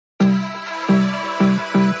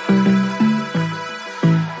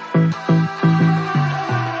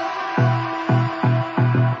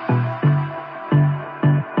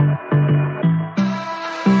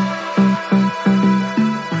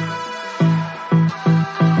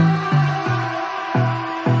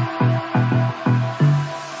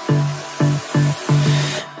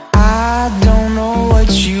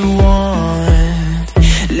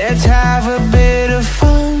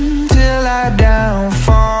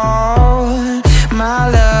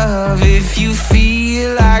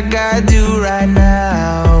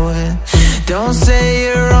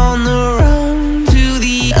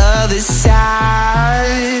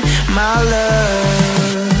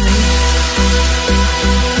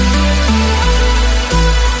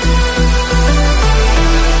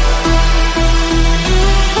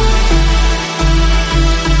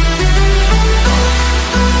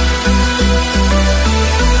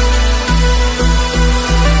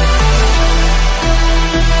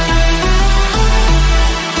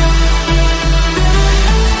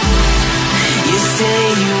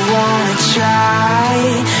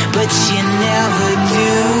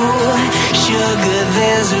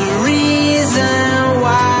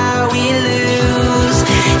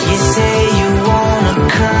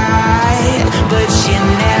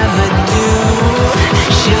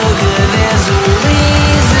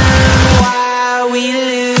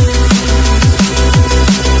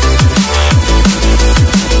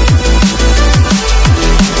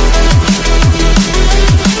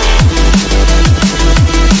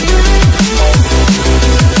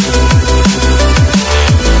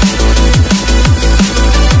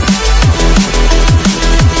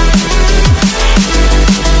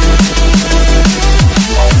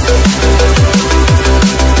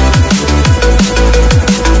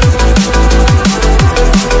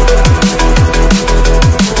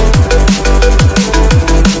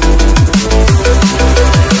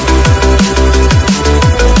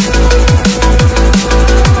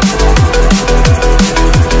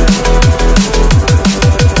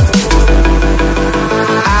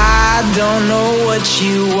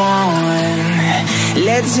on.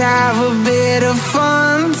 Let's have a bit of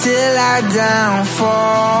fun till our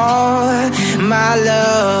downfall. My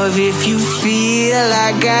love, if you feel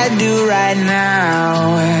like I do right now,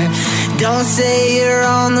 don't say you're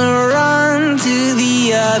on the run to the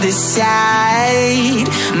other side.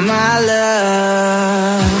 My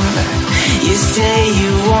love, you say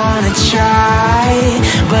you wanna try,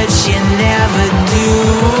 but you never do.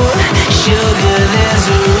 Sugar, there's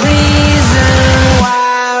a reason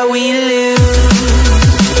why we live